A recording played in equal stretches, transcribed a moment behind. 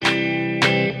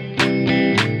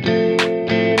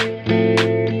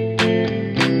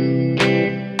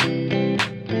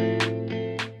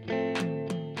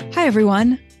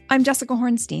everyone. I'm Jessica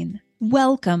Hornstein.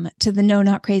 Welcome to the No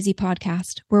Not Crazy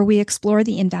podcast, where we explore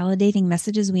the invalidating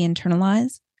messages we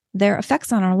internalize, their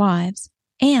effects on our lives,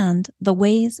 and the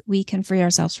ways we can free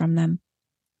ourselves from them.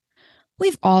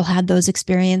 We've all had those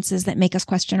experiences that make us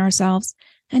question ourselves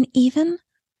and even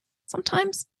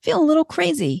sometimes feel a little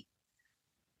crazy.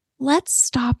 Let's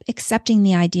stop accepting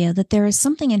the idea that there is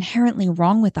something inherently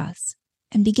wrong with us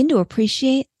and begin to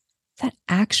appreciate that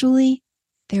actually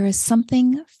there is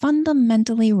something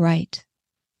fundamentally right.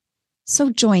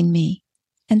 So join me,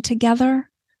 and together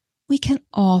we can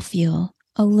all feel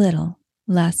a little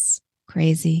less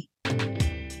crazy.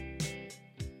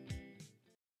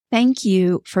 Thank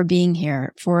you for being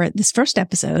here for this first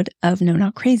episode of No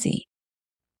Not Crazy.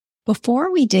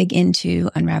 Before we dig into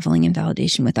unraveling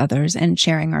invalidation with others and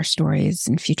sharing our stories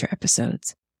in future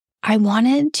episodes, I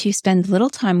wanted to spend a little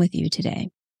time with you today,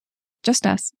 just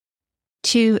us,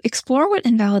 to explore what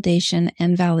invalidation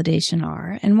and validation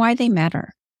are and why they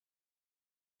matter.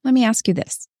 Let me ask you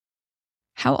this.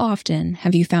 How often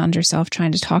have you found yourself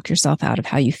trying to talk yourself out of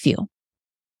how you feel?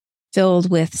 Filled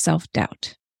with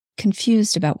self-doubt,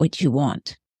 confused about what you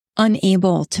want,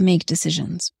 unable to make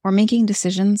decisions, or making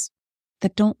decisions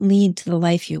that don't lead to the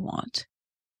life you want?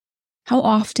 How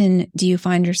often do you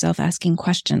find yourself asking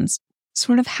questions,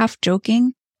 sort of half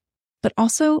joking, but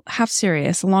also half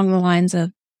serious, along the lines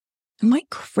of, am I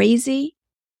crazy?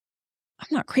 I'm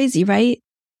not crazy, right?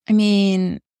 I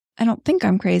mean, I don't think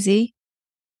I'm crazy.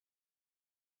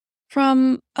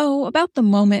 From, about the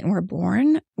moment we're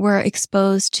born, we're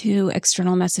exposed to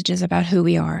external messages about who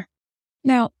we are.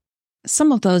 Now,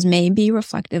 some of those may be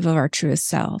reflective of our truest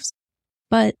selves,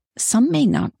 but some may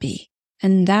not be.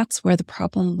 And that's where the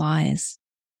problem lies.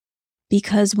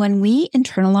 Because when we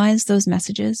internalize those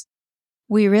messages,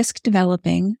 we risk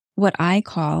developing what I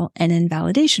call an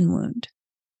invalidation wound.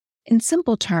 In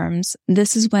simple terms,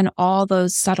 this is when all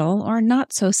those subtle or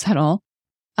not so subtle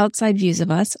outside views of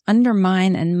us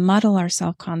undermine and muddle our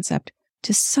self-concept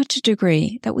to such a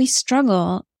degree that we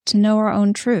struggle to know our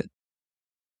own truth.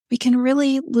 We can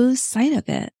really lose sight of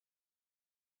it.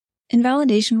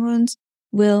 Invalidation wounds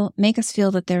will make us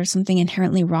feel that there is something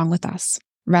inherently wrong with us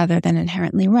rather than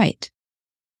inherently right.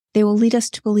 They will lead us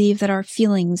to believe that our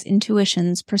feelings,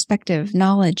 intuitions, perspective,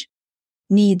 knowledge,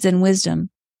 needs, and wisdom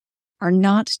are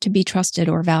not to be trusted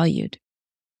or valued.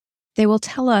 They will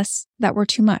tell us that we're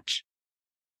too much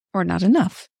or not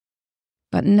enough,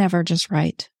 but never just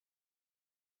right.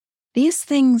 These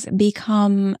things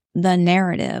become the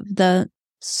narrative, the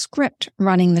script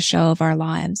running the show of our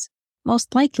lives,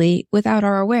 most likely without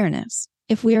our awareness.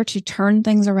 If we are to turn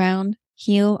things around,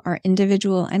 heal our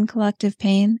individual and collective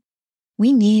pain,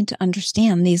 we need to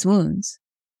understand these wounds.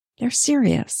 They're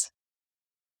serious.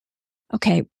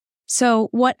 Okay, so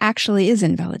what actually is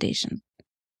invalidation?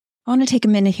 I want to take a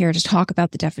minute here to talk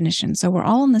about the definition so we're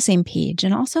all on the same page,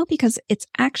 and also because it's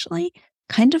actually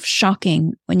kind of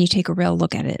shocking when you take a real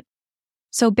look at it.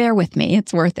 So bear with me,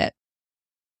 it's worth it.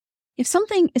 If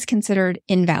something is considered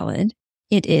invalid,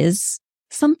 it is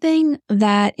something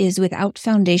that is without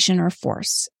foundation or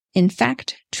force in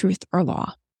fact, truth, or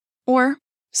law, or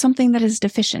something that is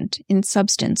deficient in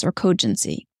substance or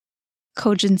cogency.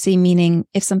 Cogency meaning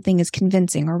if something is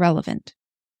convincing or relevant.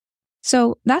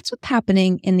 So that's what's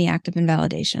happening in the act of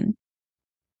invalidation.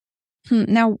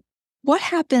 Now, what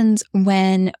happens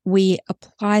when we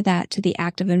apply that to the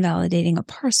act of invalidating a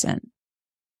person?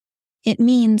 It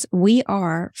means we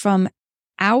are, from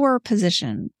our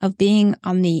position of being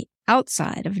on the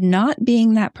outside, of not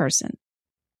being that person,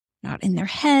 not in their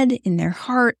head, in their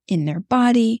heart, in their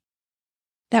body,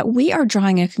 that we are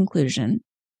drawing a conclusion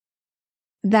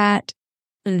that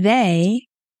they,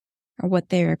 or what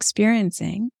they're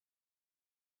experiencing,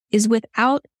 is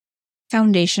without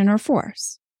foundation or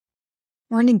force.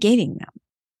 We're negating them.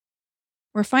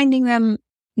 We're finding them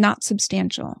not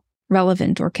substantial,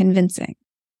 relevant, or convincing.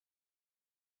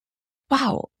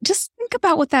 Wow, just think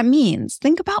about what that means.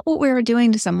 Think about what we're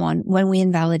doing to someone when we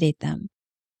invalidate them.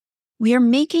 We are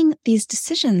making these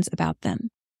decisions about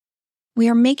them. We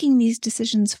are making these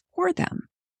decisions for them.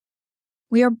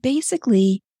 We are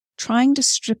basically trying to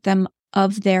strip them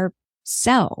of their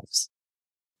selves,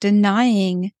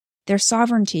 denying their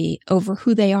sovereignty over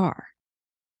who they are,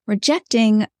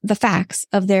 rejecting the facts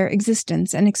of their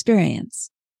existence and experience.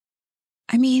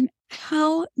 I mean,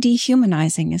 how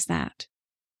dehumanizing is that?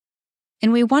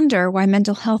 And we wonder why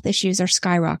mental health issues are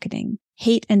skyrocketing,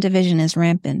 hate and division is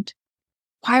rampant,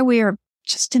 why we are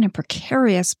just in a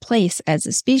precarious place as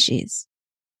a species.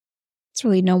 It's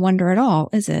really no wonder at all,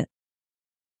 is it?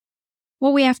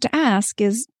 What we have to ask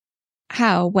is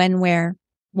how, when, where,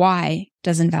 why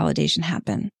does invalidation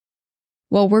happen?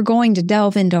 Well, we're going to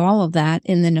delve into all of that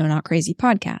in the No Not Crazy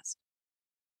podcast.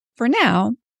 For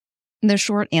now, the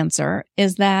short answer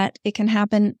is that it can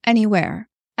happen anywhere,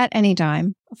 at any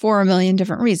time, for a million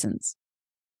different reasons.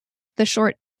 The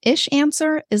short-ish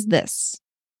answer is this.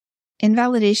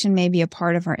 Invalidation may be a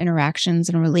part of our interactions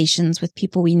and relations with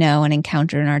people we know and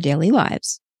encounter in our daily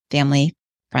lives, family,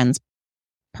 friends,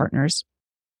 partners.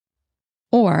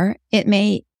 Or it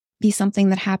may be something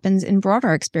that happens in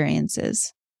broader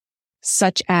experiences,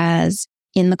 such as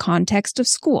in the context of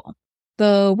school,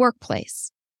 the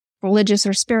workplace, religious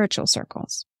or spiritual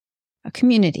circles, a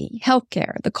community,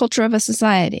 healthcare, the culture of a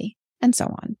society, and so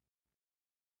on.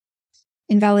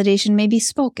 Invalidation may be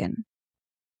spoken.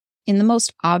 In the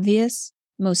most obvious,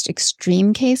 most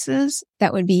extreme cases,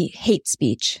 that would be hate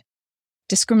speech,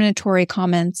 discriminatory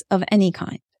comments of any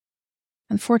kind.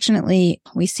 Unfortunately,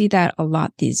 we see that a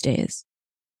lot these days.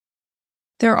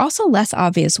 There are also less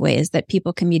obvious ways that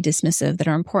people can be dismissive that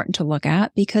are important to look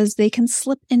at because they can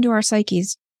slip into our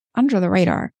psyches under the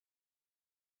radar.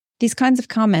 These kinds of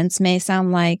comments may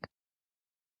sound like,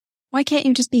 "Why can't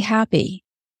you just be happy?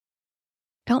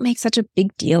 Don't make such a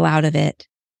big deal out of it.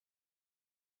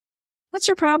 What's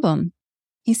your problem?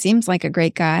 He seems like a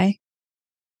great guy.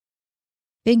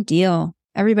 Big deal.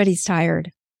 Everybody's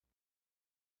tired.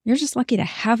 You're just lucky to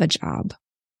have a job.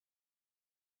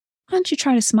 Why don't you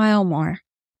try to smile more?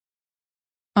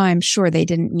 I'm sure they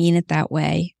didn't mean it that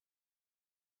way.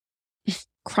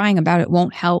 Crying about it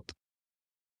won't help.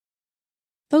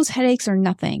 Those headaches are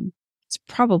nothing. It's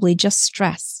probably just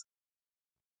stress.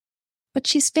 But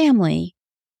she's family.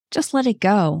 Just let it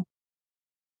go."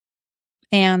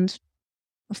 And,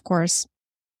 of course,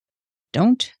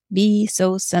 don't be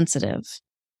so sensitive.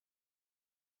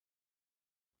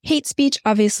 Hate speech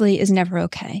obviously is never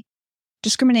okay.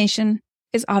 Discrimination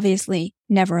is obviously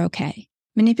never okay.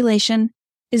 Manipulation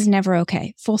is never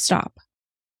okay. Full stop.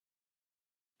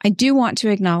 I do want to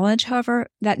acknowledge, however,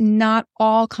 that not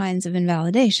all kinds of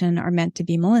invalidation are meant to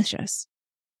be malicious.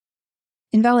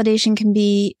 Invalidation can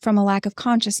be from a lack of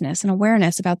consciousness and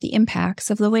awareness about the impacts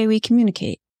of the way we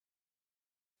communicate.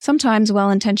 Sometimes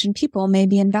well-intentioned people may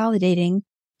be invalidating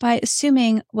by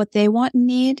assuming what they want and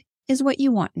need is what you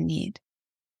want and need.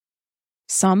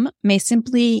 Some may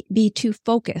simply be too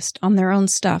focused on their own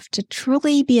stuff to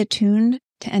truly be attuned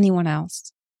to anyone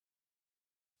else.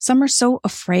 Some are so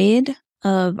afraid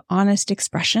of honest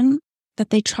expression that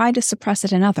they try to suppress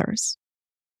it in others.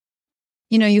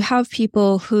 You have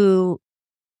people who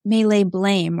may lay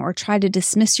blame or try to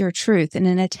dismiss your truth in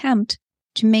an attempt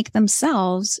to make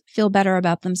themselves feel better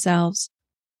about themselves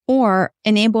or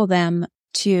enable them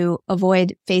to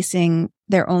avoid facing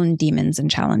their own demons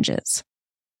and challenges.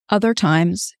 Other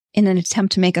times, in an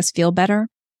attempt to make us feel better,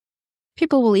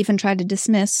 people will even try to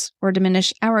dismiss or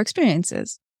diminish our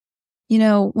experiences.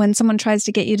 When someone tries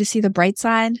to get you to see the bright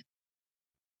side,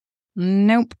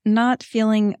 nope, not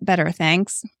feeling better,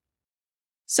 thanks.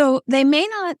 So they may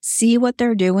not see what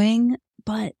they're doing,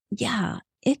 but yeah,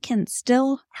 it can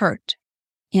still hurt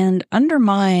and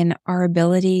undermine our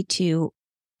ability to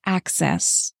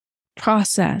access,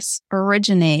 process,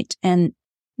 originate, and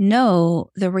know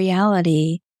the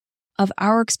reality of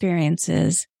our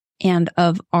experiences and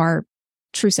of our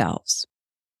true selves.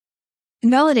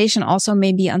 Invalidation also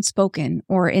may be unspoken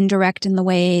or indirect in the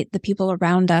way the people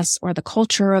around us or the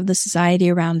culture of the society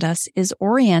around us is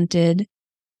oriented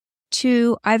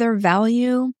to either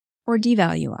value or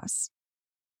devalue us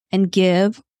and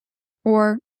give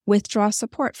or withdraw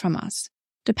support from us,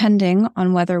 depending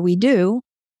on whether we do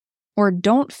or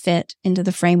don't fit into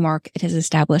the framework it has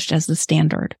established as the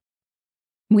standard.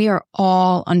 We are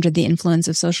all under the influence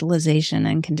of socialization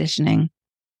and conditioning.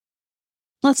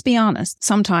 Let's be honest,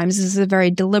 sometimes this is a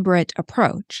very deliberate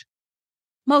approach.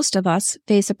 Most of us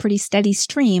face a pretty steady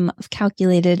stream of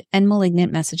calculated and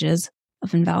malignant messages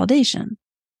of invalidation.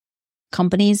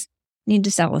 Companies need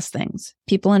to sell us things.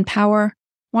 People in power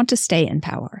want to stay in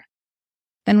power.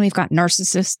 Then we've got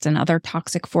narcissists and other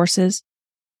toxic forces.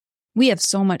 We have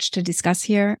so much to discuss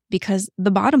here because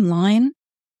the bottom line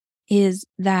is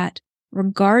that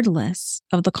regardless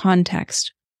of the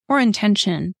context or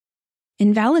intention,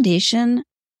 invalidation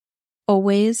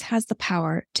always has the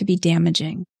power to be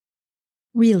damaging,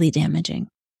 really damaging.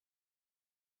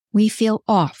 We feel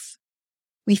off.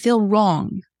 We feel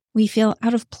wrong. We feel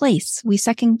out of place. We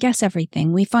second guess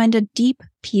everything. We find a deep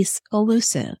peace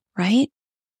elusive, right?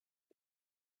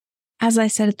 As I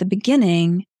said at the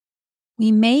beginning,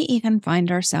 we may even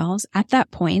find ourselves at that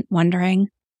point wondering,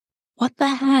 what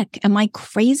the heck? Am I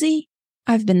crazy?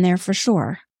 I've been there for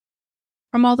sure.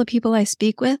 From all the people I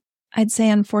speak with, I'd say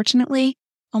unfortunately,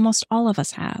 almost all of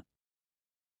us have.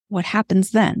 What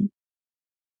happens then?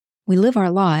 we live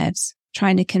our lives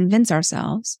trying to convince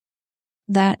ourselves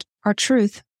that our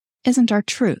truth isn't our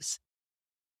truth.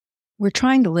 We're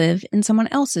trying to live in someone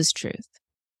else's truth.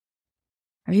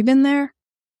 Have you been there?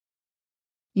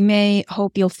 You may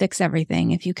hope you'll fix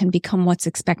everything if you can become what's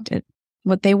expected,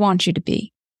 what they want you to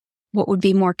be, what would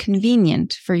be more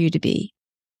convenient for you to be,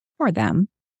 or them.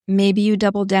 Maybe you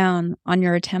double down on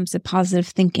your attempts at positive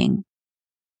thinking,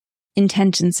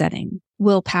 intention setting,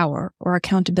 willpower, or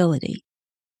accountability.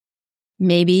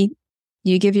 Maybe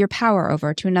you give your power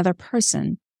over to another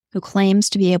person who claims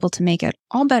to be able to make it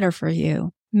all better for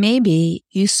you. Maybe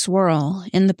you swirl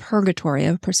in the purgatory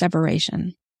of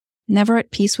perseveration, never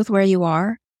at peace with where you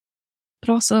are,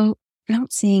 but also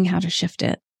not seeing how to shift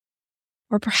it.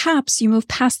 Or perhaps you move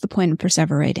past the point of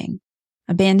perseverating,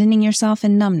 abandoning yourself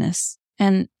in numbness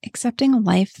and accepting a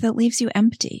life that leaves you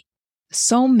empty.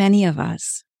 So many of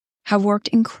us have worked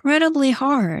incredibly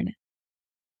hard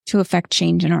to affect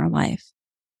change in our life.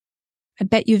 I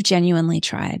bet you've genuinely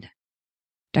tried.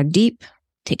 Dug deep,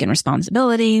 taken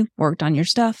responsibility, worked on your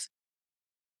stuff.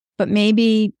 But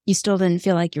maybe you still didn't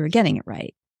feel like you were getting it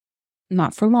right.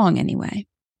 Not for long anyway.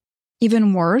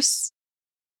 Even worse,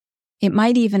 it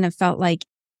might even have felt like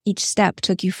each step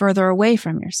took you further away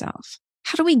from yourself.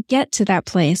 How do we get to that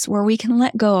place where we can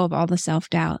let go of all the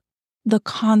self-doubt, the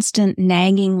constant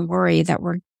nagging worry that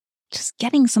we're just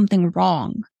getting something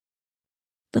wrong,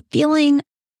 the feeling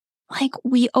like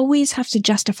we always have to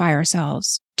justify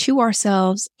ourselves to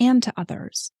ourselves and to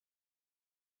others?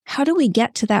 How do we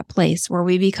get to that place where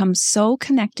we become so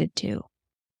connected to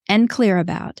and clear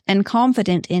about and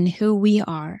confident in who we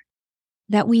are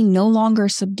that we no longer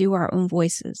subdue our own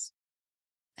voices?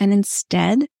 And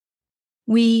instead,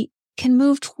 we can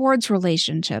move towards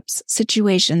relationships,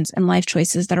 situations, and life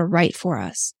choices that are right for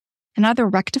us, and either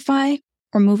rectify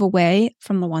or move away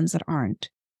from the ones that aren't.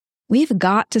 We've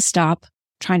got to stop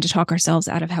trying to talk ourselves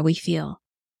out of how we feel.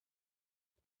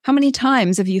 How many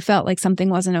times have you felt like something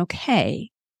wasn't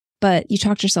okay, but you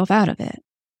talked yourself out of it?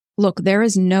 Look, there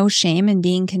is no shame in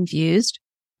being confused,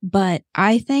 but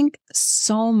I think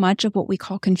so much of what we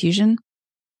call confusion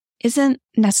isn't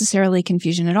necessarily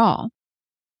confusion at all.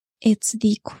 It's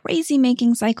the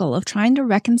crazy-making cycle of trying to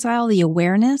reconcile the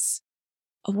awareness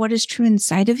of what is true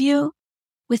inside of you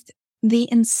with the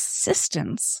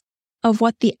insistence of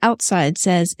what the outside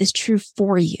says is true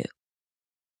for you.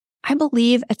 I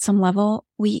believe at some level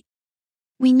we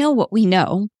know what we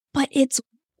know, but it's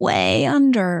way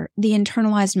under the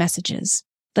internalized messages,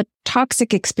 the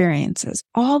toxic experiences,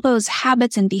 all those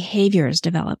habits and behaviors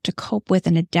developed to cope with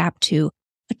and adapt to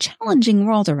a challenging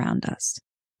world around us.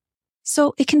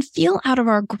 So it can feel out of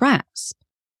our grasp.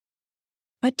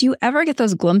 But do you ever get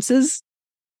those glimpses,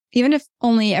 even if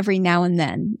only every now and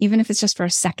then, even if it's just for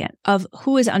a second, of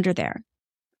who is under there?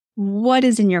 What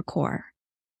is in your core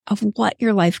of what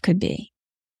your life could be?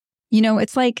 You know,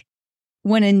 it's like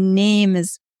when a name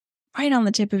is right on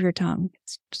the tip of your tongue.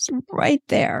 It's just right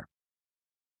there.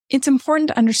 It's important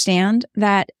to understand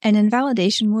that an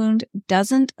invalidation wound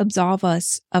doesn't absolve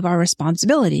us of our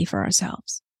responsibility for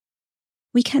ourselves.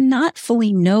 We cannot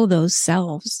fully know those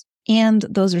selves and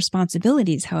those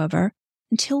responsibilities, however,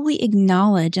 until we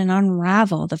acknowledge and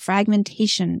unravel the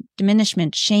fragmentation,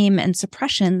 diminishment, shame, and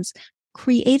suppressions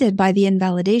created by the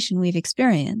invalidation we've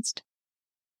experienced.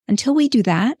 Until we do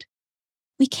that,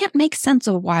 we can't make sense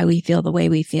of why we feel the way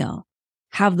we feel,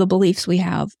 have the beliefs we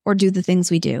have, or do the things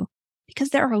we do, because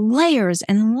there are layers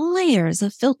and layers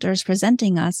of filters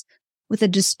presenting us with a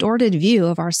distorted view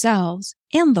of ourselves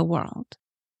and the world.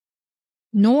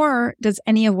 Nor does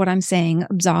any of what I'm saying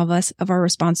absolve us of our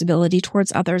responsibility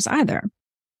towards others either.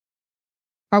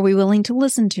 Are we willing to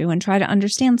listen to and try to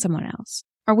understand someone else?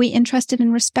 Are we interested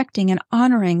in respecting and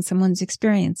honoring someone's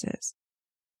experiences?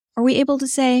 Are we able to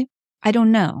say, I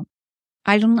don't know,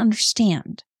 I don't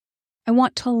understand, I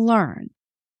want to learn,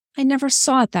 I never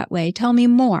saw it that way, tell me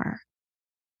more,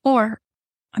 or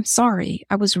I'm sorry,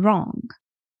 I was wrong?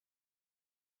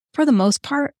 For the most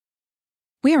part,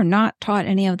 we are not taught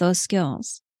any of those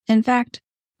skills. In fact,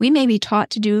 we may be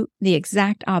taught to do the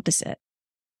exact opposite.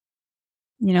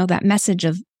 You know, that message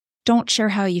of don't share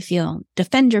how you feel,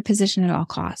 defend your position at all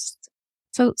costs.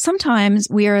 So sometimes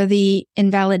we are the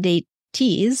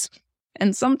invalidatees,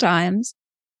 and sometimes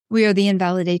we are the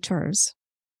invalidators.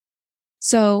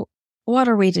 So what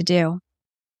are we to do?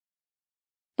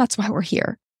 That's why we're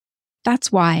here.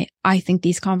 That's why I think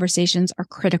these conversations are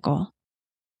critical.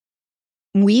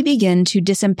 We begin to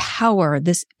disempower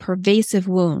this pervasive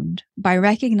wound by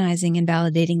recognizing and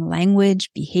validating language,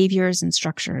 behaviors, and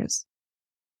structures.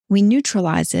 We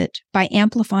neutralize it by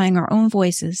amplifying our own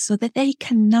voices so that they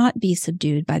cannot be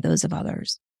subdued by those of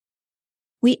others.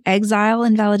 We exile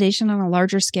invalidation on a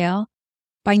larger scale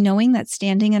by knowing that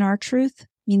standing in our truth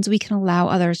means we can allow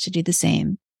others to do the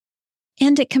same.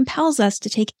 And it compels us to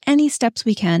take any steps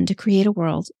we can to create a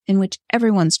world in which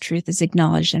everyone's truth is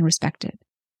acknowledged and respected.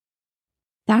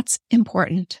 That's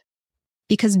important,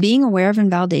 because being aware of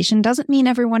invalidation doesn't mean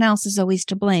everyone else is always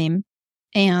to blame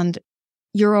and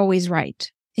you're always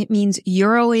right. It means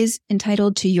you're always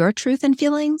entitled to your truth and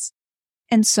feelings,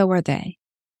 and so are they.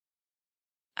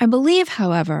 I believe,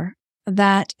 however,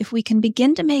 that if we can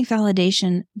begin to make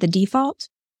validation the default,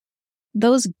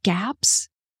 those gaps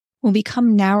will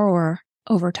become narrower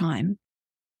over time.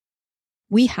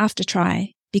 We have to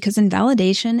try, because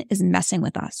invalidation is messing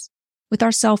with us, with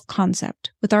our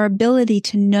self-concept, with our ability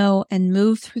to know and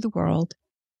move through the world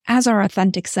as our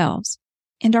authentic selves,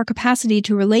 and our capacity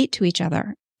to relate to each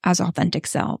other as authentic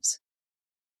selves.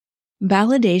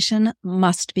 Validation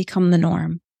must become the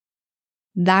norm.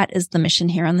 That is the mission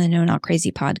here on the No Not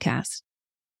Crazy podcast.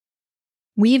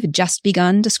 We've just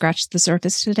begun to scratch the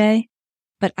surface today,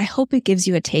 but I hope it gives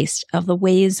you a taste of the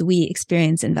ways we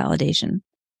experience invalidation,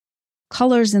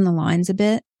 colors in the lines a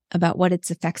bit about what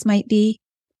its effects might be,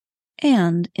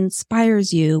 and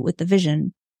inspires you with the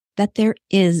vision that there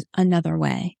is another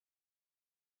way.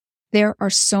 There are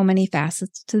so many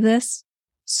facets to this,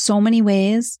 so many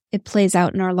ways it plays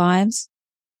out in our lives,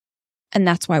 and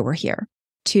that's why we're here,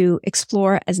 to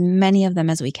explore as many of them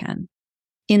as we can.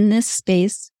 In this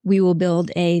space, we will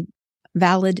build a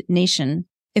valid nation,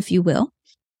 if you will,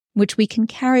 which we can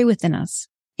carry within us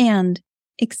and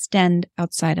extend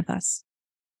outside of us.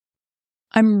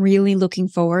 I'm really looking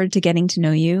forward to getting to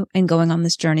know you and going on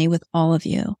this journey with all of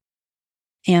you.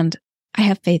 And I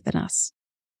have faith in us.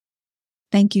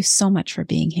 Thank you so much for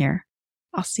being here.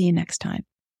 I'll see you next time.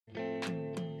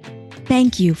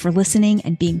 Thank you for listening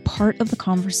and being part of the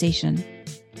conversation.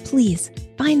 Please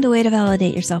find a way to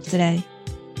validate yourself today.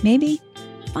 Maybe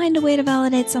find a way to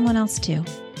validate someone else too.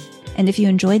 And if you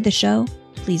enjoyed the show,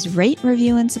 please rate,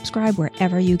 review, and subscribe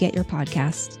wherever you get your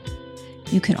podcasts.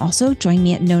 You can also join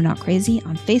me at No Not Crazy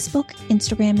on Facebook,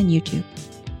 Instagram, and YouTube.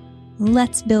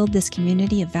 Let's build this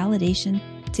community of validation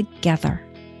together.